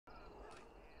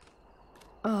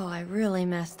Oh, I really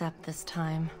messed up this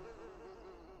time.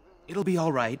 It'll be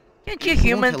all right. Can't you He won't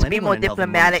humans tell be anyone more in hell the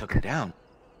Mummy diplomatic? took him down.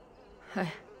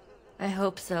 I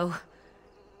hope so.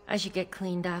 I should get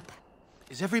cleaned up.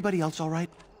 Is everybody else all right?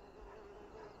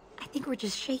 I think we're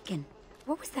just shaken.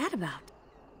 What was that about?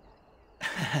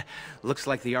 Looks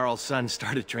like the Jarl's son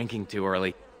started drinking too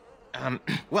early.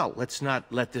 Well, let's not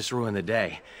let this ruin the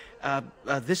day.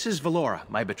 This is Valora,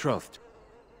 my betrothed.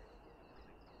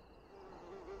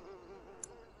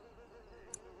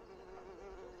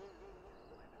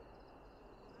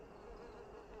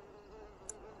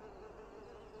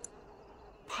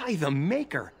 By the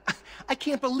Maker! I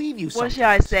can't believe you What should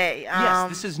I say? Yes,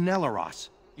 this is Nelaros,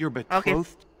 your betrothed. Okay.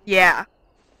 Yeah.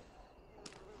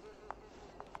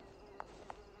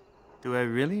 Do I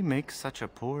really make such a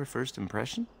poor first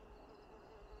impression?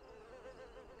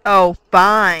 Oh,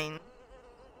 fine.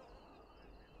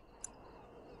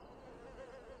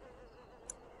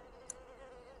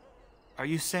 Are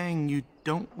you saying you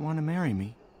don't want to marry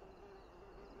me?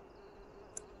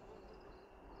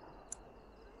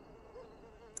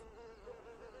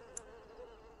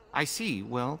 I see.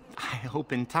 Well, I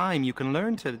hope in time you can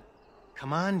learn to...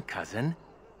 Come on, cousin.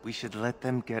 We should let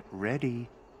them get ready.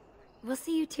 We'll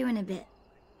see you two in a bit.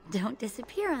 Don't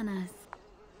disappear on us.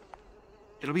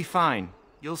 It'll be fine.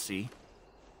 You'll see.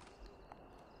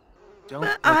 Don't But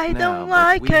look I now, don't but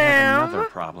like we have him. another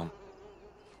problem.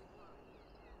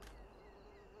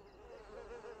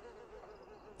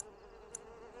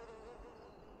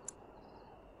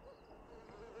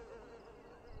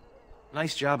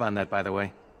 Nice job on that, by the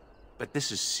way. But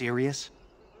this is serious?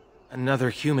 Another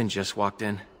human just walked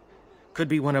in. Could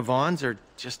be one of Vaughn's or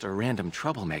just a random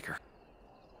troublemaker.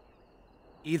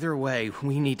 Either way,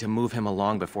 we need to move him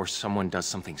along before someone does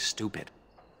something stupid.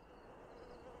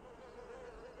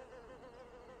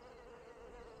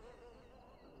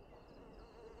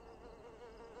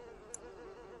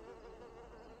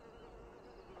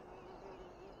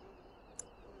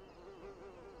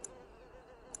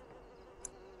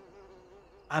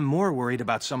 I'm more worried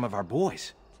about some of our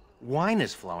boys. Wine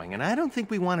is flowing, and I don't think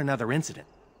we want another incident.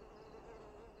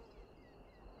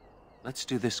 Let's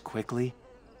do this quickly.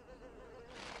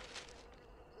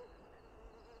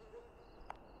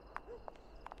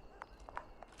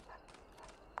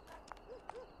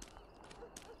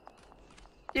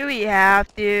 Do we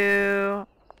have to?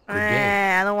 Good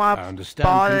day. I don't I want to understand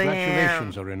bother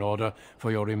congratulations him. are in order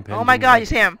for your impending... Oh my god,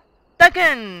 it's him.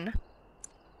 Duncan!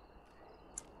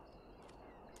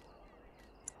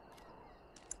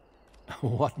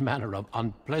 What manner of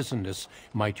unpleasantness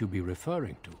might you be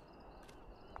referring to?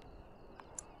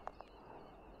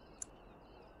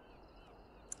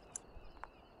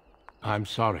 I'm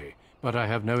sorry, but I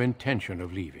have no intention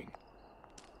of leaving.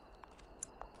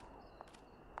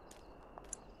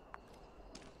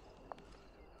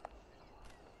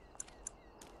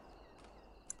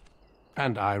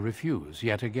 And I refuse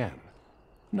yet again.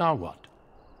 Now what?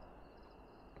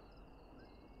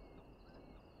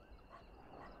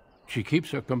 She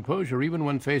keeps her composure even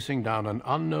when facing down an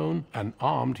unknown and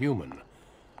armed human.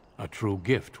 A true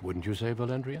gift, wouldn't you say,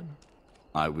 Valendrian?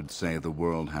 I would say the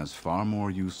world has far more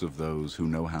use of those who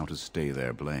know how to stay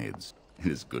their blades. It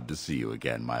is good to see you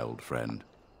again, my old friend.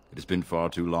 It has been far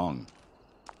too long.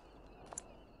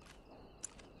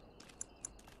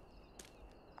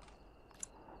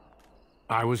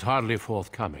 I was hardly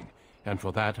forthcoming, and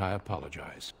for that I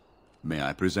apologize. May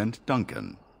I present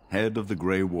Duncan, head of the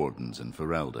Grey Wardens in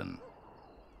Ferelden.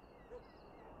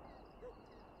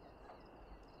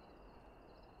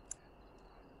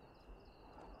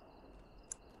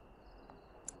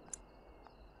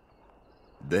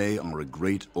 They are a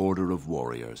great order of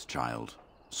warriors, child,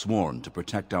 sworn to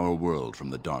protect our world from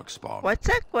the Darkspawn. What's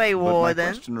that Grey But my Warden?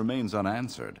 question remains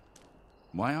unanswered.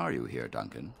 Why are you here,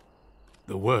 Duncan?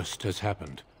 The worst has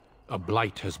happened. A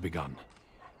blight has begun.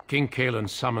 King Cailan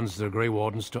summons the Grey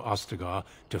Wardens to Ostagar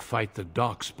to fight the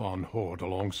Darkspawn horde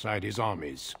alongside his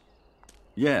armies.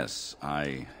 Yes,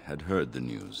 I had heard the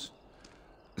news.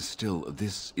 Still,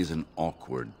 this is an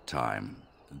awkward time.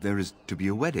 There is to be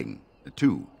a wedding.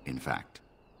 Two, in fact.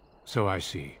 So I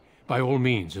see. By all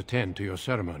means, attend to your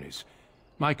ceremonies.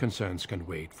 My concerns can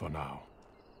wait for now.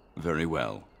 Very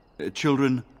well.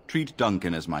 Children, treat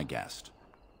Duncan as my guest.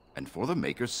 And for the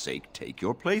Maker's sake, take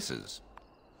your places.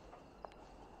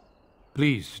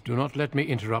 Please, do not let me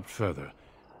interrupt further.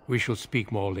 We shall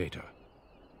speak more later.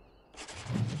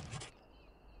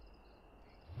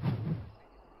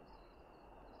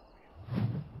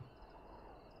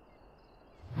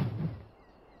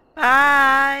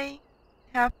 Bye!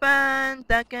 Have fun,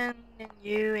 Duncan and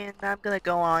you, and I'm gonna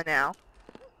go on now.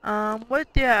 Where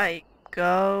did I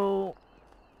go?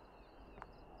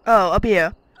 Oh, up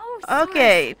here. Oh, sorry.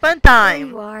 Okay, fun There time.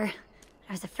 you are.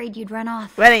 I was afraid you'd run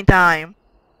off. Wedding time.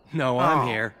 No, Oh. I'm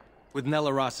here. With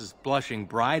Nella Ross's blushing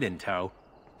bride in tow.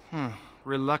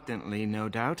 Reluctantly, no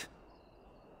doubt.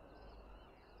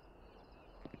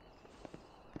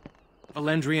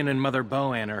 Valendrian and Mother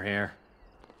Boann are here.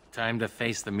 Time to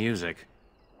face the music.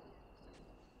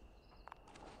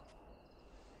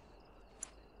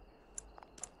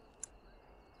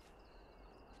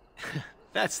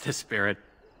 That's the spirit.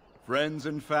 Friends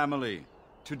and family,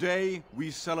 today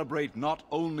we celebrate not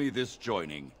only this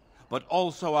joining, but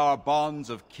also our bonds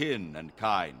of kin and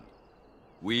kind.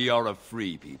 We are a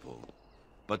free people,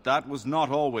 but that was not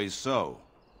always so.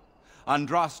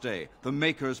 Andraste, the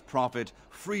Maker's prophet,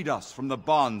 freed us from the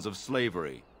bonds of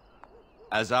slavery.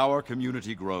 As our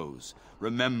community grows,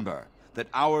 remember that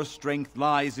our strength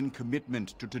lies in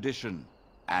commitment to tradition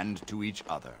and to each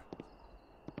other.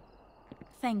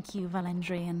 Thank you,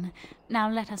 Valendrian. Now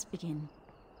let us begin.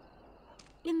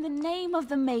 In the name of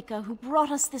the Maker who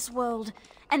brought us this world,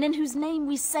 and in whose name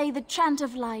we say the chant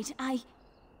of light,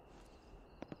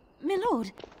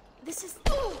 Milord, this is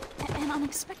an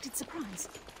unexpected surprise.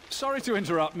 Sorry to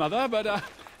interrupt, Mother, but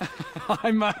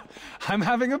I'm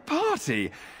having a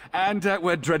party, and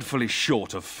we're dreadfully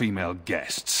short of female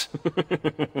guests.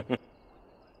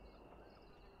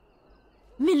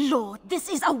 Milord, this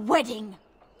is a wedding!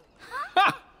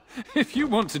 If you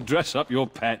want to dress up your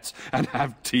pets and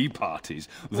have tea parties,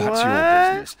 that's What?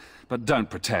 your business. But don't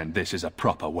pretend this is a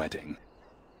proper wedding.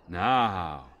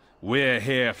 Now, we're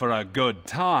here for a good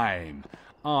time,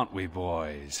 aren't we,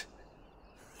 boys?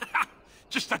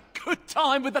 Just a good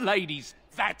time with the ladies,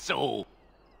 that's all.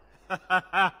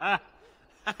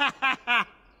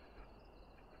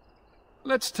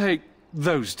 Let's take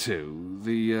those two,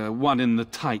 the one in the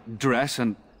tight dress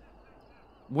and...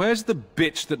 Where's the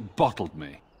bitch that bottled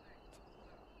me?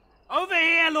 Over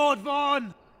here, Lord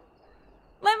Vaughn!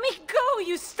 Let me go,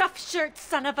 you stuffed shirt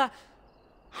son of a...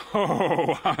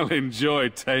 Oh, I'll enjoy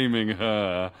taming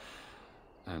her.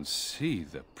 And see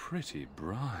the pretty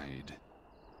bride.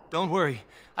 Don't worry,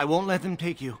 I won't let them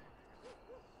take you.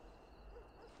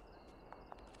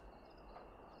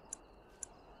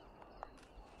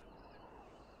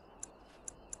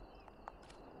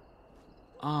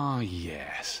 Ah,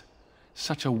 yes.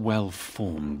 Such a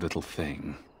well-formed little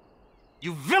thing.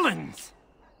 You villains!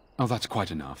 Oh, that's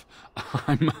quite enough.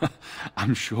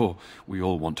 I'm sure we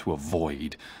all want to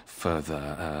avoid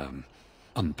further,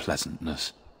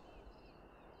 unpleasantness.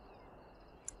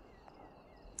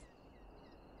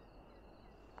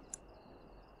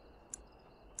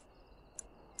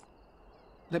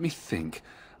 Let me think.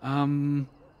 No.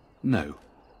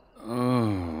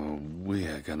 Oh,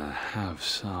 we're gonna have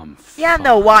some fun. Yeah,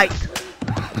 no, white.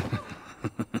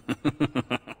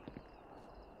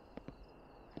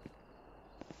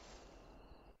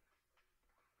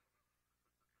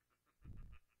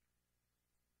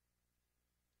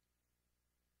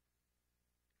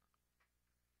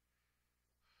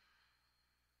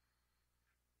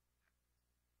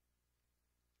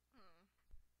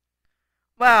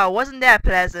 Wow, wasn't that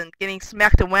pleasant, getting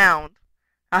smacked around.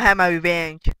 I'll have my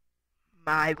revenge.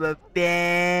 My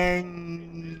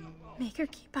revenge. Make her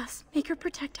keep us. Make her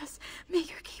protect us.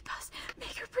 Make her keep us.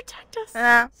 Make her protect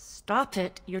us. Stop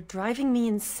it. You're driving me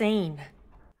insane.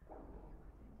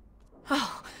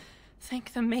 Oh,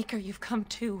 thank the Maker you've come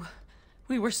too.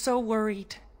 We were so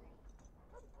worried.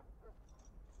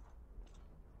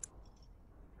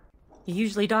 You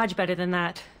usually dodge better than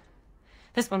that.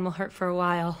 This one will hurt for a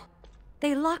while.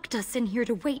 They locked us in here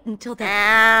to wait until that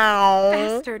Ow.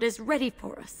 bastard is ready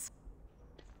for us.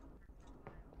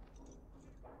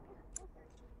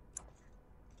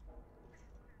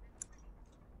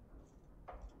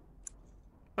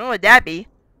 What would that be?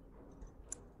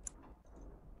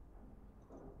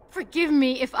 Forgive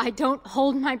me if I don't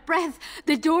hold my breath.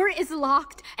 The door is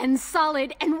locked and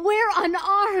solid, and we're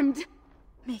unarmed.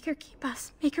 Make her keep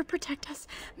us. Make her protect us.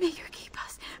 Make her keep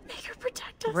us. Make her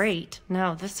protect us. Great.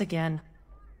 Now this again.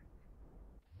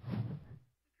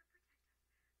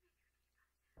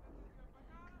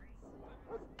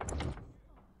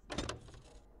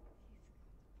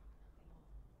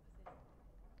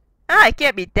 Ah, it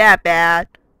can't be that bad.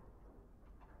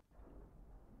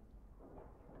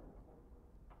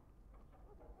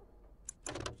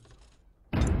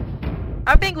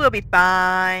 I think we'll be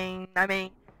fine. I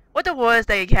mean, what's the worst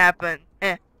that can happen?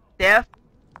 Death?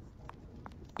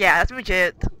 Yeah, that's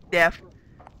legit. Death.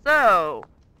 So,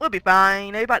 we'll be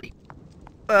fine, everybody.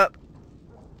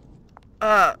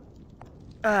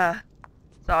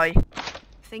 Sorry.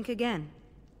 Think again.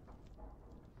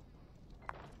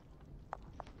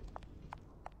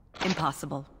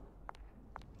 Impossible.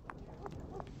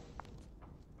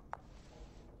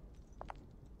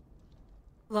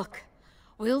 Look,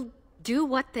 we'll do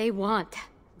what they want.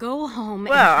 Go home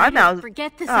Well, and I'm out.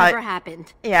 forget this ever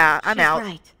happened. Yeah, I'm She's out.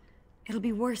 right. It'll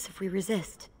be worse if we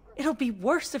resist. It'll be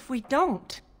worse if we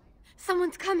don't.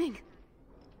 Someone's coming.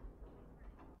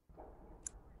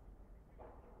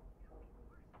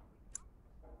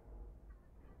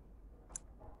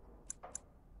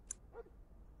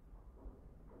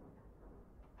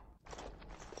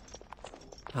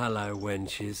 Hello,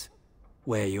 wenches.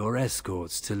 We're your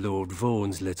escorts to Lord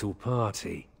Vaughan's little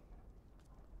party.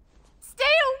 Stay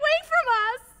away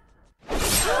from us!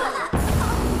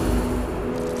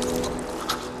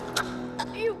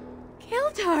 You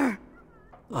killed her.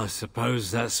 I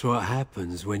suppose that's what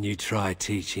happens when you try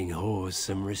teaching whores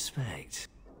some respect.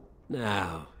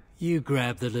 Now, you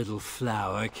grab the little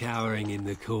flower cowering in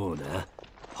the corner.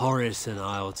 Horace and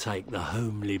I'll take the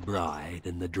homely bride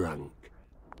and the drunk.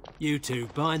 You two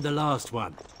bind the last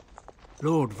one.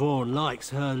 Lord Vaughan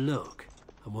likes her look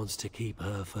and wants to keep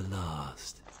her for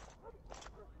last.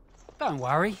 Don't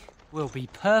worry, we'll be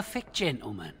perfect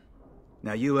gentlemen.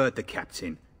 Now you heard the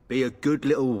captain. Be a good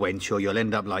little wench or you'll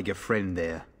end up like your friend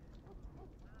there.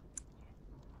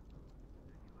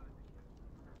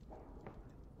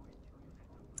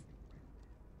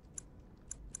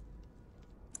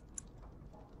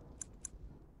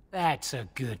 That's a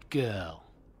good girl.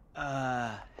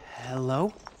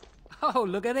 Hello? Oh,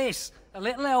 look at this. A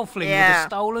little elfling with Yeah. a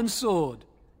stolen sword.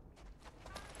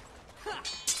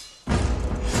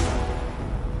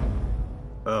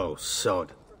 Oh,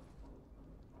 sod.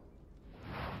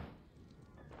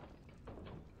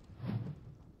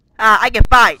 I can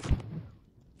fight.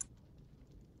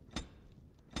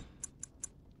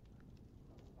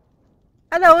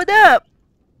 Hello, what up?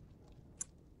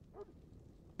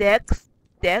 Dex,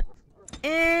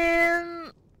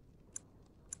 and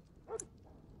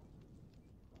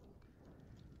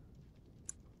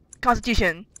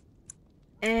Constitution,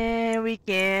 and we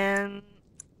can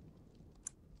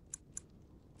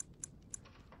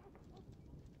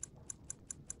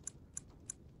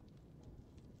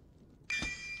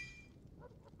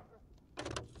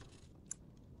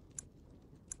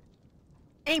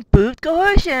improve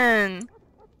coercion.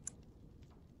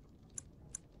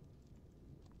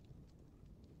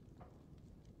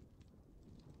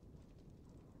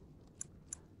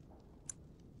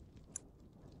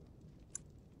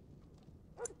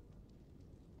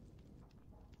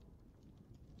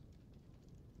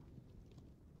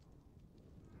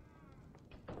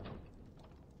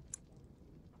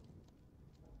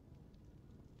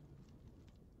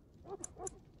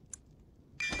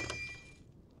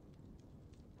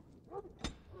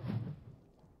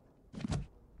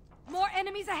 More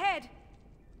enemies ahead.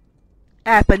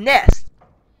 Finesse.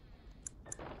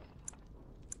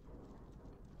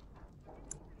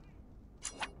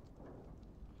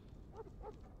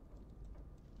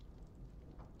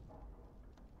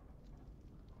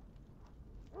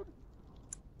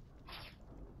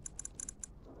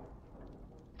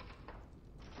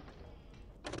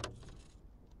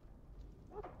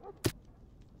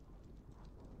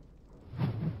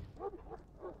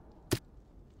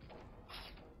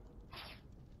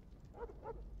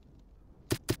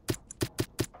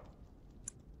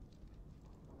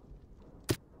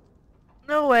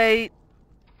 No, wait.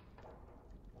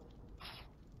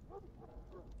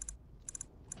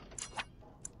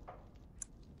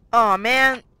 Oh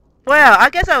man. Well, I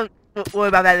guess I'll worry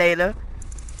about that later.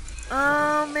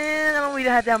 Oh man, I don't really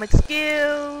have that much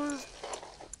skills.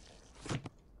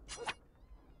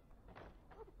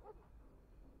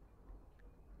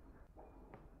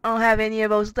 I don't have any of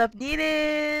those stuff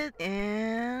needed,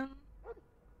 and